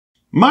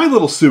My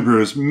little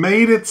Subaru's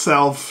made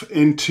itself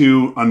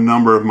into a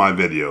number of my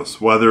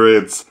videos, whether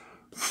it's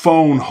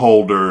phone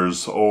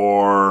holders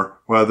or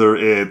whether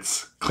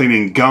it's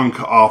cleaning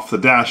gunk off the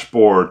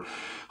dashboard,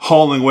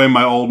 hauling away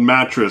my old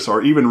mattress,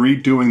 or even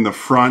redoing the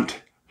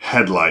front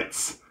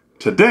headlights.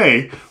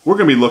 Today, we're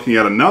going to be looking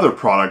at another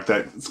product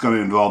that's going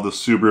to involve the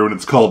Subaru, and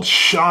it's called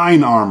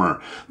Shine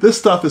Armor. This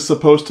stuff is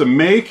supposed to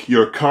make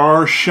your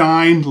car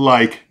shine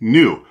like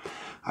new.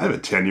 I have a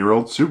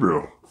 10-year-old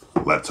Subaru.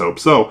 Let's hope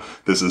so.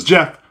 This is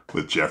Jeff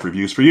with Jeff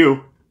Reviews for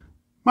You.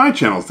 My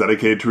channel is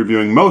dedicated to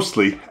reviewing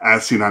mostly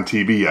as seen on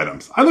TV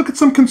items. I look at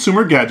some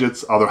consumer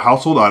gadgets, other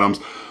household items.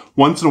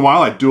 Once in a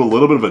while, I do a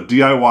little bit of a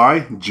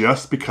DIY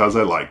just because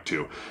I like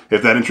to.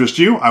 If that interests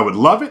you, I would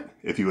love it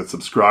if you would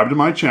subscribe to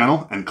my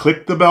channel and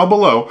click the bell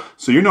below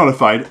so you're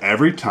notified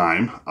every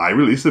time I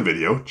release a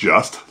video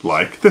just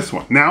like this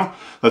one. Now,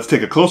 let's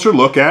take a closer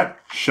look at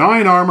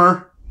Shine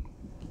Armor.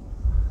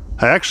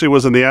 I actually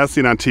was in the as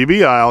seen on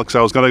TV aisle because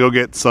I was going to go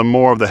get some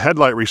more of the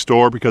headlight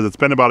restore because it's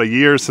been about a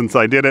year since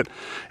I did it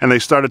and they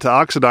started to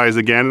oxidize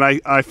again,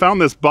 and I found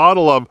this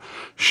bottle of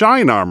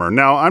Shine Armor.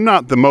 Now, I'm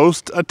not the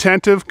most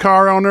attentive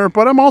car owner,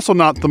 but I'm also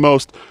not the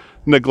most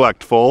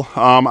neglectful.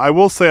 I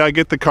will say I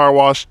get the car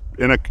wash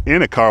in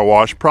a car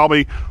wash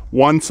probably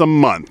once a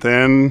month,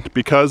 and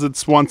because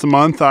it's once a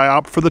month, I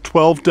opt for the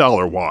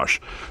 $12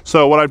 wash.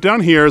 So what I've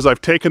done here is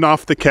I've taken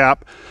off the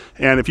cap,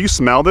 and if you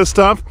smell this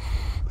stuff,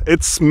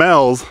 it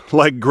smells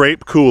like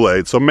grape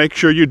Kool-Aid, so make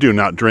sure you do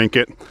not drink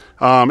it.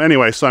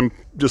 Anyway, so I'm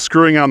just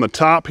screwing on the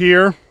top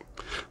here.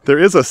 There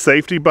is a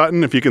safety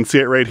button, if you can see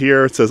it right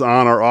here. It says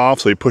on or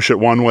off, so you push it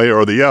one way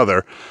or the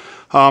other.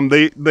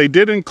 They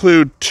did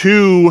include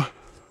two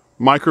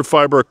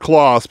microfiber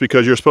cloths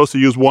because you're supposed to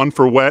use one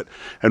for wet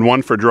and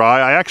one for dry.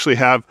 I actually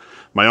have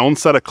my own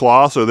set of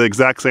cloths. They're the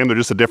exact same, they're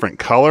just a different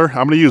color.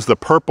 I'm going to use the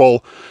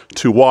purple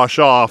to wash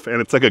off, and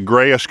it's like a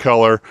grayish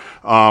color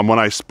when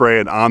I spray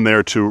it on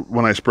there to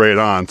when I spray it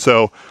on.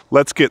 So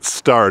let's get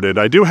started.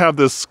 I do have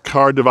this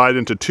car divided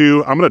into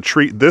two. I'm going to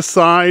treat this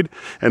side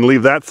and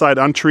leave that side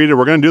untreated.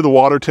 We're going to do the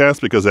water test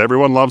because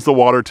everyone loves the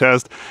water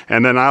test,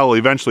 and then I'll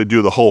eventually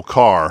do the whole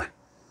car.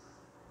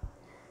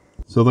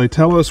 So they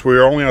tell us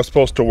we're only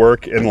supposed to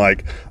work in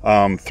like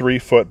 3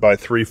 foot by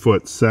 3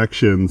 foot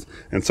sections.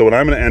 And so what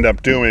I'm going to end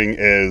up doing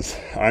is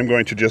I'm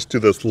going to just do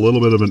this little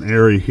bit of an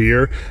area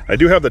here. I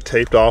do have the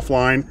taped off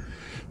line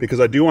because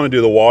I do want to do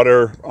the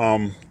water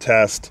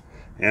test.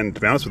 And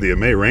to be honest with you, it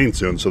may rain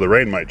soon, so the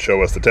rain might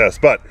show us the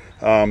test. But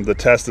the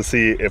test to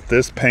see if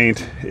this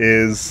paint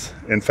is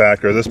in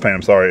fact, or this paint,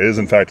 I'm sorry, is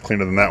in fact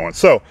cleaner than that one.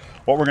 So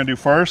what we're going to do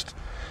first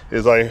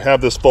is I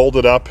have this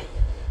folded up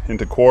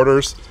into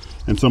quarters.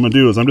 And so I'm going to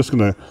do is I'm just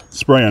going to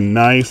spray a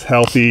nice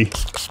healthy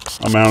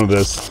amount of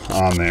this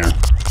on there,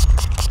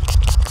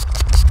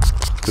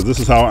 because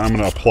this is how I'm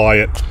going to apply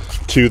it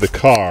to the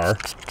car.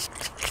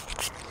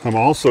 I'm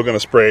also going to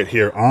spray it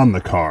here on the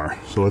car.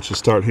 So let's just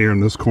start here in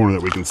this corner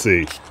that we can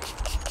see.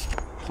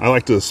 I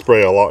like to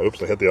spray a lot.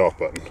 Oops, I hit the off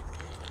button.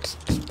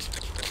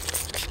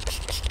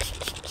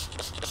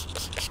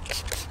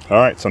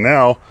 All right, so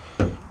now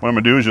what I'm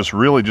going to do is just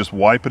really just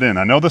wipe it in.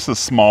 I know this is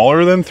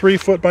smaller than 3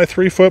 foot by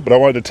 3 foot, but I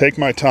wanted to take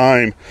my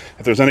time.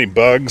 If there's any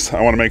bugs,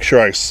 I want to make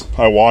sure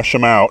I wash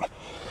them out.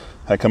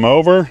 I come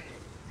over,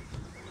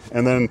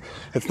 and then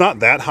it's not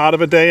that hot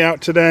of a day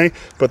out today,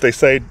 but they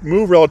say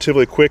move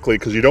relatively quickly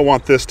because you don't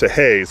want this to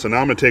haze. So now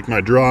I'm going to take my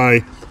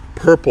dry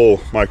purple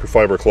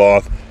microfiber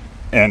cloth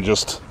and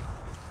just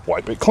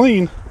wipe it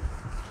clean.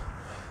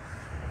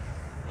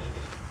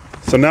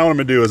 So now what I'm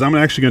going to do is I'm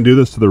actually going to do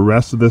this to the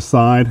rest of this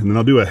side, and then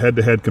I'll do a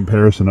head-to-head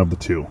comparison of the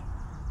two.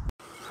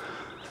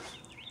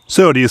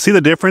 So do you see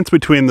the difference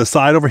between the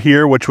side over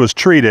here, which was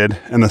treated,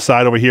 and the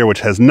side over here, which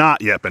has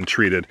not yet been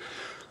treated?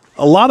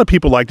 A lot of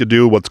people like to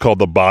do what's called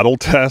the bottle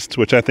test,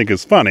 which I think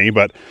is funny,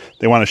 but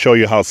they want to show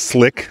you how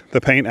slick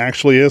the paint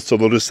actually is, so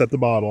they'll just set the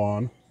bottle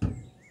on.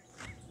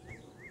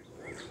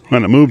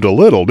 And it moved a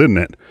little, didn't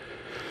it?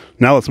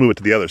 Now let's move it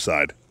to the other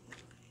side.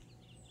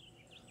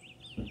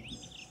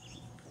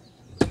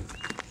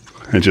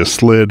 It just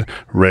slid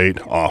right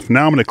off.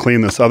 Now I'm going to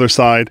clean this other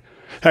side.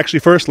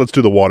 Actually, first, let's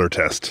do the water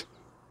test.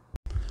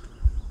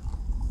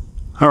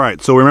 All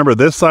right, so remember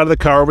this side of the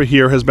car over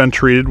here has been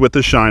treated with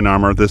the Shine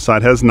Armor. This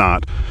side has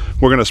not.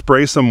 We're going to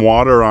spray some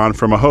water on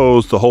from a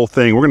hose, the whole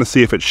thing. We're going to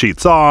see if it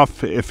sheets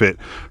off, if it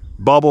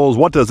bubbles,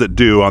 what does it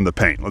do on the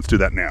paint. Let's do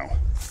that now.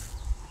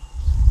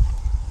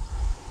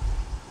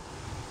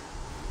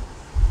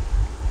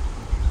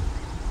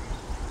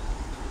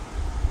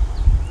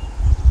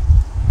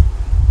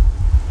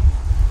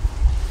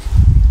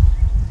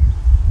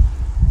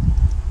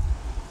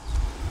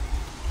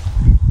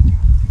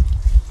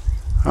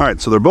 All right,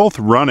 so they're both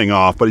running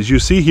off, but as you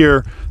see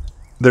here,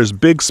 there's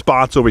big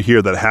spots over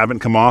here that haven't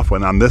come off,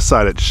 and on this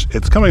side,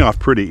 it's coming off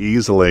pretty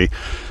easily.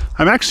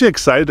 I'm actually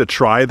excited to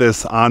try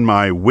this on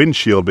my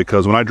windshield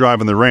because when I drive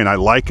in the rain, I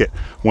like it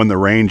when the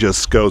rain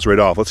just goes right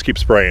off. Let's keep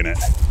spraying it.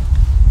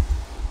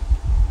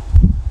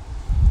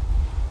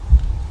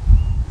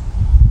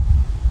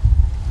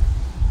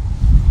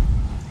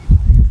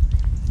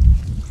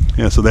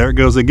 Yeah, so there it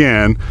goes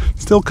again.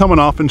 Still coming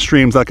off in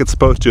streams like it's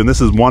supposed to, and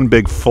this is one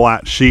big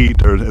flat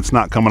sheet, or it's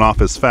not coming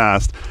off as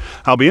fast.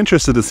 I'll be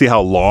interested to see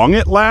how long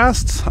it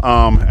lasts.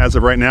 As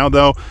of right now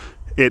though,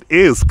 it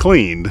is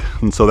cleaned,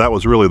 and so that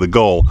was really the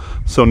goal.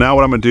 So now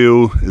what I'm gonna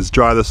do is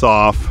dry this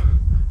off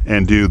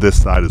and do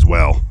this side as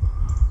well.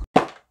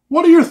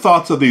 What are your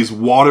thoughts of these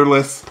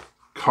waterless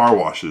car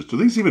washes? Do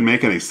these even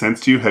make any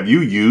sense to you? Have you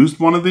used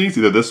one of these,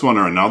 either this one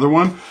or another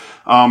one?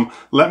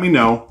 Let me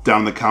know down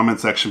in the comment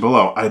section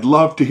below. I'd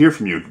love to hear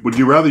from you. Would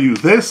you rather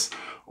use this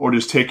or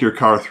just take your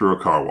car through a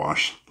car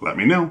wash? Let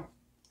me know.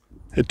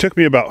 It took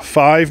me about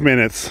 5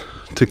 minutes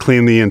to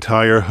clean the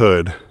entire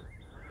hood.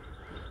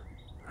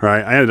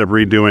 Right, I ended up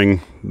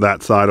redoing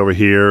that side over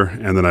here,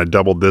 and then I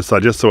doubled this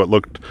side just so it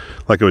looked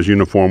like it was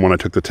uniform when I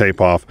took the tape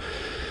off.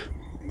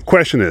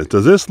 Question is,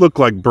 does this look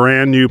like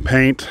brand new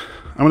paint?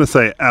 I'm gonna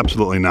say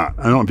absolutely not.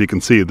 I don't know if you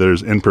can see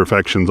there's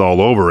imperfections all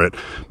over it,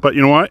 but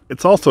you know what?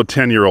 It's also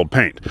 10-year-old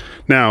paint.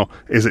 Now,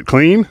 is it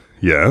clean?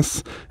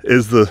 Yes.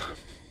 Is the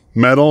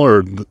metal,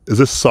 or is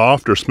this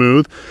soft or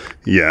smooth?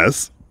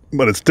 Yes,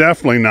 but it's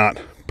definitely not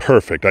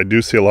perfect. I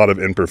do see a lot of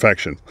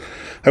imperfections.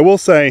 I will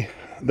say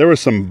there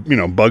was some,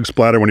 bug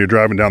splatter when you're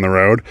driving down the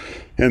road,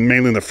 and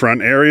mainly in the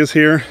front areas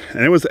here,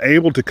 and it was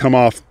able to come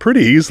off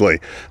pretty easily.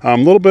 A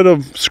little bit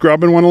of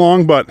scrubbing went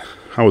along, but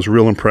I was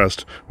real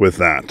impressed with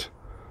that.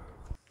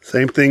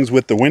 Same things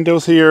with the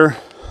windows here.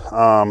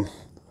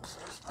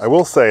 I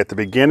will say at the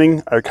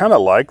beginning, I kind of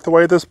liked the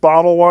way this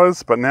bottle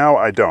was, but now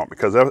I don't,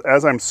 because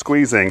as I'm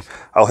squeezing,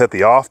 I'll hit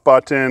the off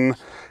button,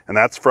 and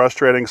that's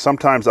frustrating.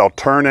 Sometimes I'll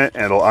turn it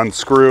and it'll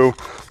unscrew.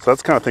 So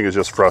that's kind of thing is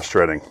just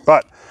frustrating.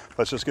 But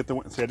let's just get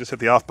see, I just hit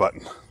the off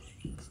button.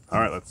 All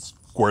right, let's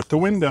squirt the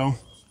window.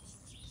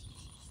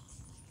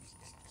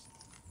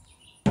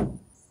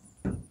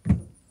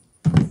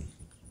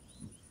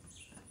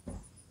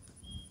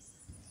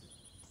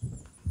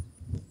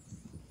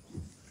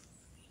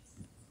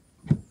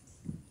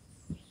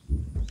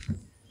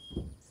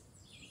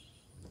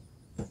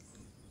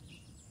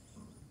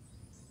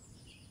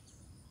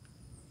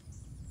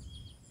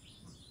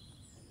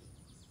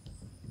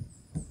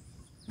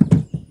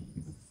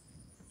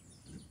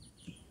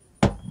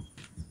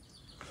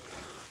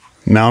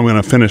 Now I'm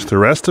going to finish the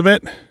rest of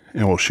it,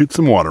 and we'll shoot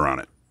some water on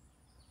it.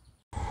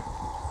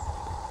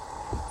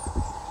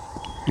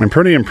 I'm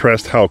pretty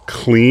impressed how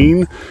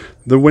clean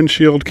the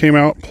windshield came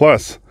out.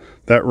 Plus,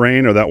 that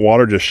rain or that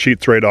water just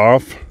sheets right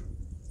off.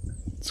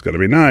 It's going to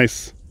be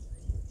nice.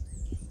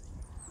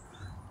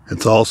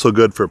 It's also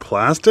good for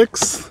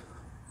plastics.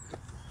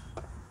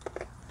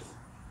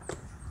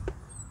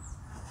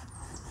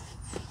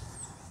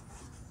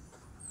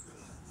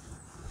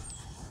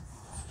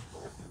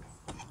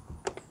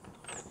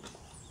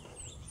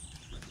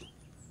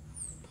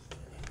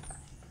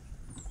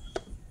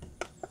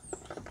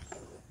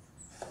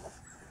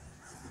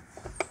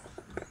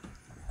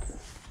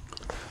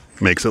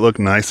 Makes it look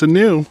nice and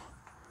new.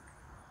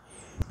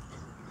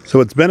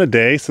 So it's been a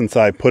day since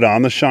I put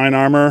on the Shine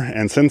Armor,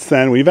 and since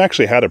then we've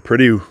actually had a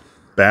pretty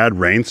bad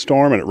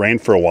rainstorm, and it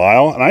rained for a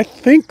while, and I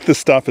think the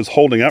stuff is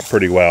holding up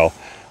pretty well.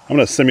 I'm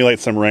going to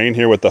simulate some rain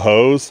here with the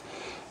hose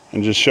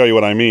and just show you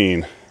what I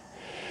mean.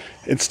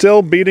 It's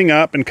still beating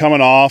up and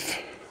coming off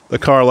the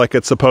car like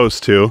it's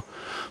supposed to.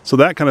 So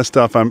that kind of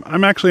stuff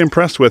I'm actually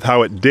impressed with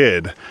how it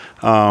did.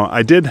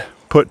 I did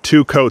put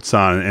 2 coats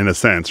on in a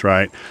sense,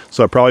 right?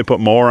 So I probably put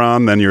more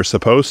on than you're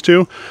supposed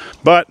to,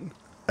 but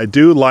I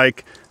do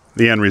like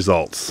the end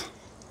results.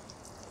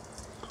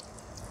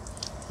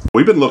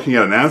 We've been looking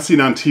at an as seen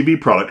on TV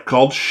product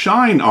called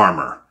Shine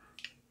Armor.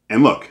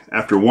 And look,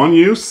 after one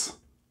use,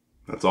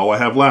 that's all I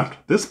have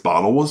left. This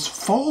bottle was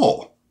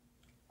full.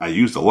 I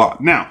used a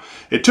lot. Now,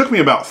 it took me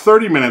about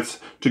 30 minutes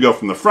to go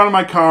from the front of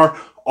my car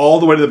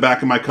all the way to the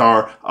back of my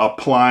car,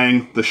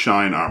 applying the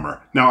Shine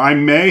Armor. Now, I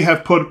may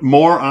have put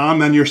more on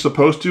than you're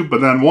supposed to,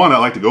 but then 1, I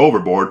like to go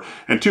overboard,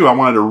 and 2, I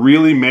wanted to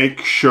really make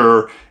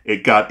sure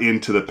it got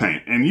into the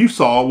paint. And you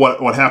saw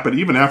what happened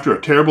even after a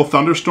terrible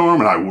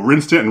thunderstorm, and I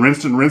rinsed it and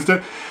rinsed it and rinsed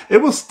it.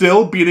 It was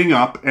still beating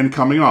up and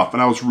coming off,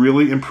 and I was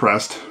really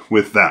impressed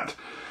with that.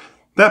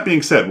 That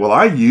being said, will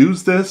I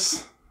use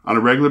this on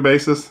a regular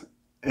basis?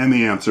 And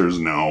the answer is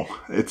no.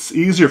 It's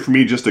easier for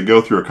me just to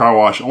go through a car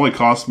wash. It only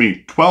costs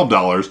me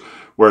 $12,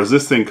 whereas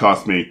this thing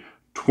cost me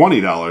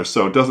 $20,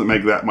 so it doesn't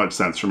make that much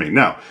sense for me.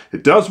 Now,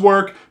 it does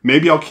work.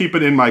 Maybe I'll keep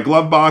it in my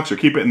glove box or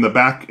keep it in the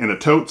back in a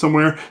tote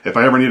somewhere if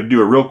I ever need to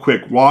do a real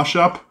quick wash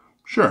up.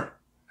 Sure.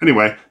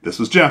 Anyway, this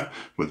was Jeff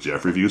with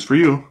Jeff Reviews for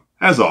You.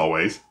 As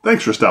always,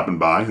 thanks for stopping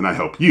by, and I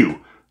hope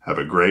you have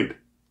a great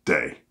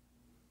day.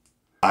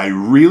 I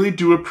really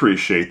do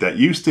appreciate that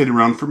you stayed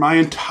around for my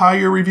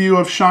entire review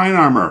of Shine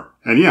Armor.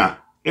 And yeah,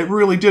 it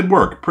really did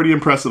work. Pretty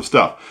impressive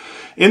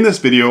stuff. In this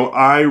video,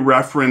 I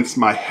reference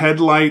my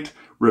headlight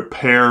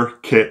repair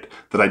kit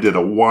that I did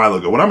a while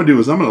ago. What I'm going to do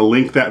is I'm going to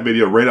link that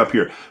video right up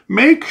here.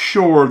 Make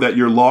sure that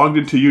you're logged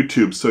into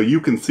YouTube so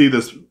you can see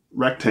this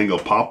rectangle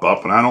pop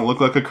up and I don't look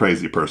like a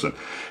crazy person.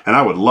 And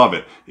I would love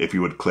it if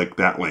you would click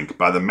that link.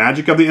 By the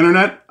magic of the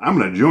internet, I'm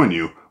going to join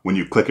you when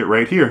you click it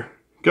right here.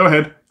 Go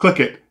ahead, click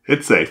it.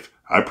 It's safe.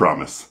 I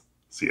promise.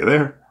 See you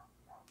there.